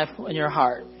on in your life, in your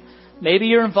heart. Maybe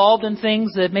you're involved in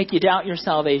things that make you doubt your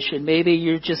salvation. Maybe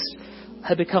you just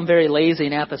have become very lazy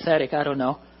and apathetic. I don't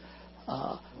know.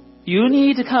 You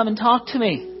need to come and talk to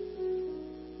me.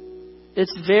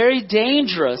 It's very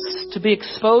dangerous to be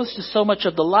exposed to so much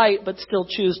of the light, but still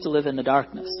choose to live in the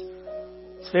darkness.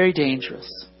 It's very dangerous.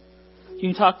 You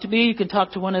can talk to me. You can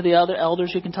talk to one of the other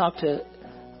elders. You can talk to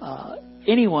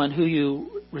anyone who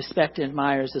you respect and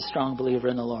admire as a strong believer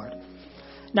in the Lord.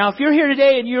 Now, if you're here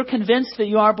today and you're convinced that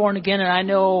you are born again, and I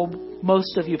know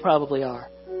most of you probably are,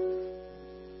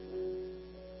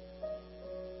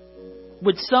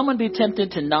 would someone be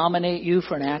tempted to nominate you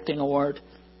for an acting award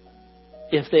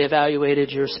if they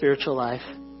evaluated your spiritual life?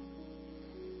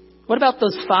 What about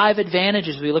those 5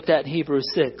 advantages we looked at in Hebrews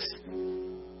 6?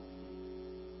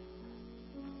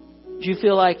 Do you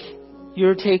feel like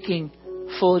you're taking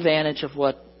full advantage of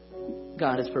what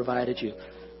God has provided you?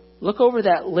 Look over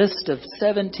that list of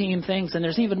 17 things, and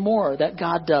there's even more that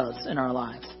God does in our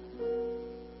lives.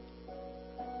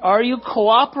 Are you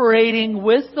cooperating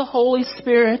with the Holy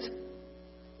Spirit?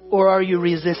 Or are you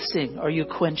resisting? Are you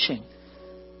quenching?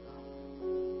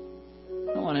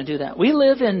 I don't want to do that. We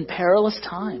live in perilous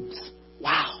times.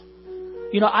 Wow.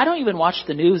 You know, I don't even watch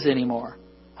the news anymore.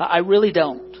 I really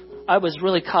don't. I was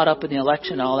really caught up in the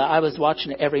election and all that. I was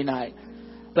watching it every night.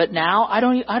 But now I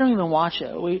don't even watch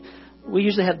it. We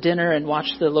usually have dinner and watch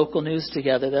the local news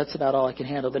together. That's about all I can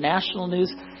handle. The national news,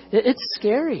 it's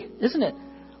scary, isn't it?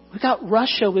 We've got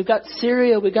Russia. We've got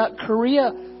Syria. We've got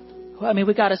Korea. I mean,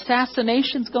 we've got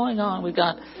assassinations going on. We've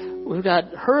got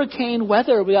hurricane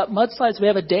weather. We got mudslides. We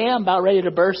have a dam about ready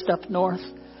to burst up north.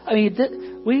 I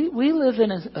mean, we live in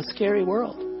a scary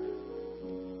world.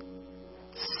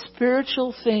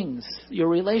 Spiritual things, your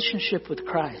relationship with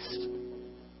Christ,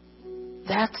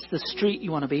 that's the street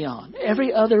you want to be on.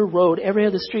 Every other road, every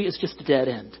other street is just a dead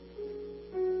end.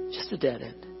 Just a dead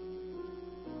end.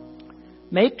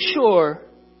 Make sure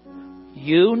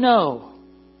you know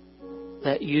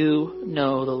that you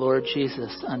know the Lord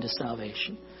Jesus unto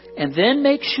salvation. And then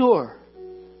make sure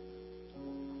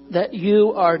that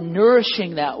you are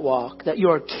nourishing that walk, that you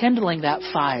are kindling that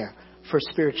fire for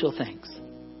spiritual things.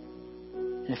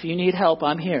 And if you need help,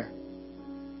 I'm here.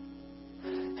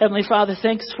 Heavenly Father,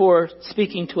 thanks for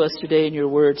speaking to us today in your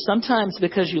word. Sometimes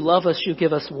because you love us, you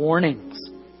give us warnings.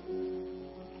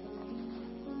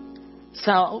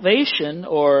 Salvation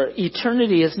or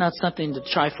eternity is not something to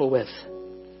trifle with.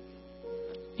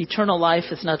 Eternal life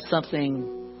is not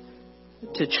something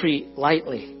to treat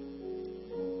lightly.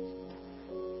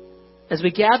 As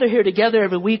we gather here together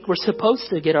every week, we're supposed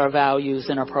to get our values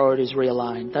and our priorities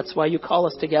realigned. That's why you call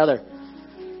us together.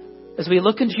 As we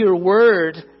look into your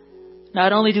word,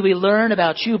 not only do we learn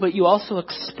about you, but you also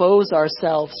expose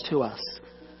ourselves to us.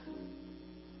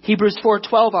 Hebrews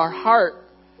 4:12, our heart,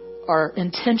 our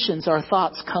intentions, our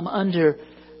thoughts come under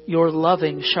your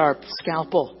loving, sharp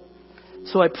scalpel.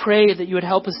 So I pray that you would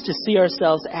help us to see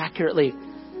ourselves accurately.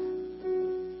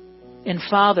 And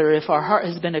Father, if our heart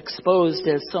has been exposed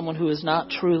as someone who is not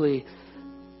truly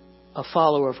a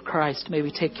follower of Christ, may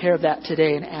we take care of that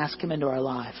today and ask Him into our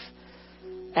life.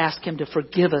 Ask Him to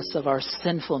forgive us of our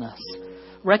sinfulness,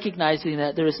 recognizing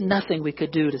that there is nothing we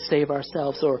could do to save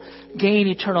ourselves or gain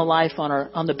eternal life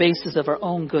on the basis of our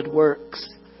own good works.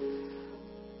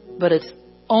 But it's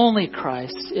only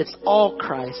Christ. It's all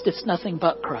Christ. It's nothing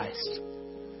but Christ.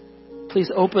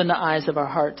 Please open the eyes of our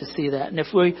heart to see that. And if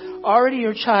we're already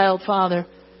your child, Father,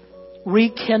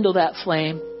 rekindle that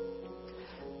flame.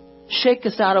 Shake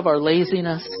us out of our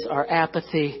laziness, our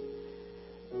apathy.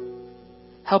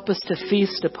 Help us to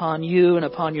feast upon you and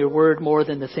upon your word more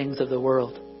than the things of the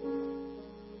world.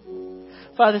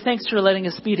 Father, thanks for letting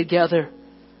us be together.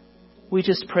 We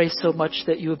just pray so much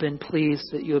that you have been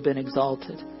pleased, that you have been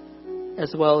exalted,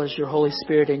 as well as your Holy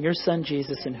Spirit and your Son,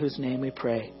 Jesus, in whose name we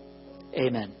pray.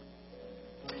 Amen.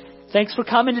 Thanks for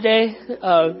coming today.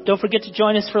 Don't forget to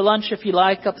join us for lunch if you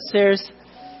like upstairs.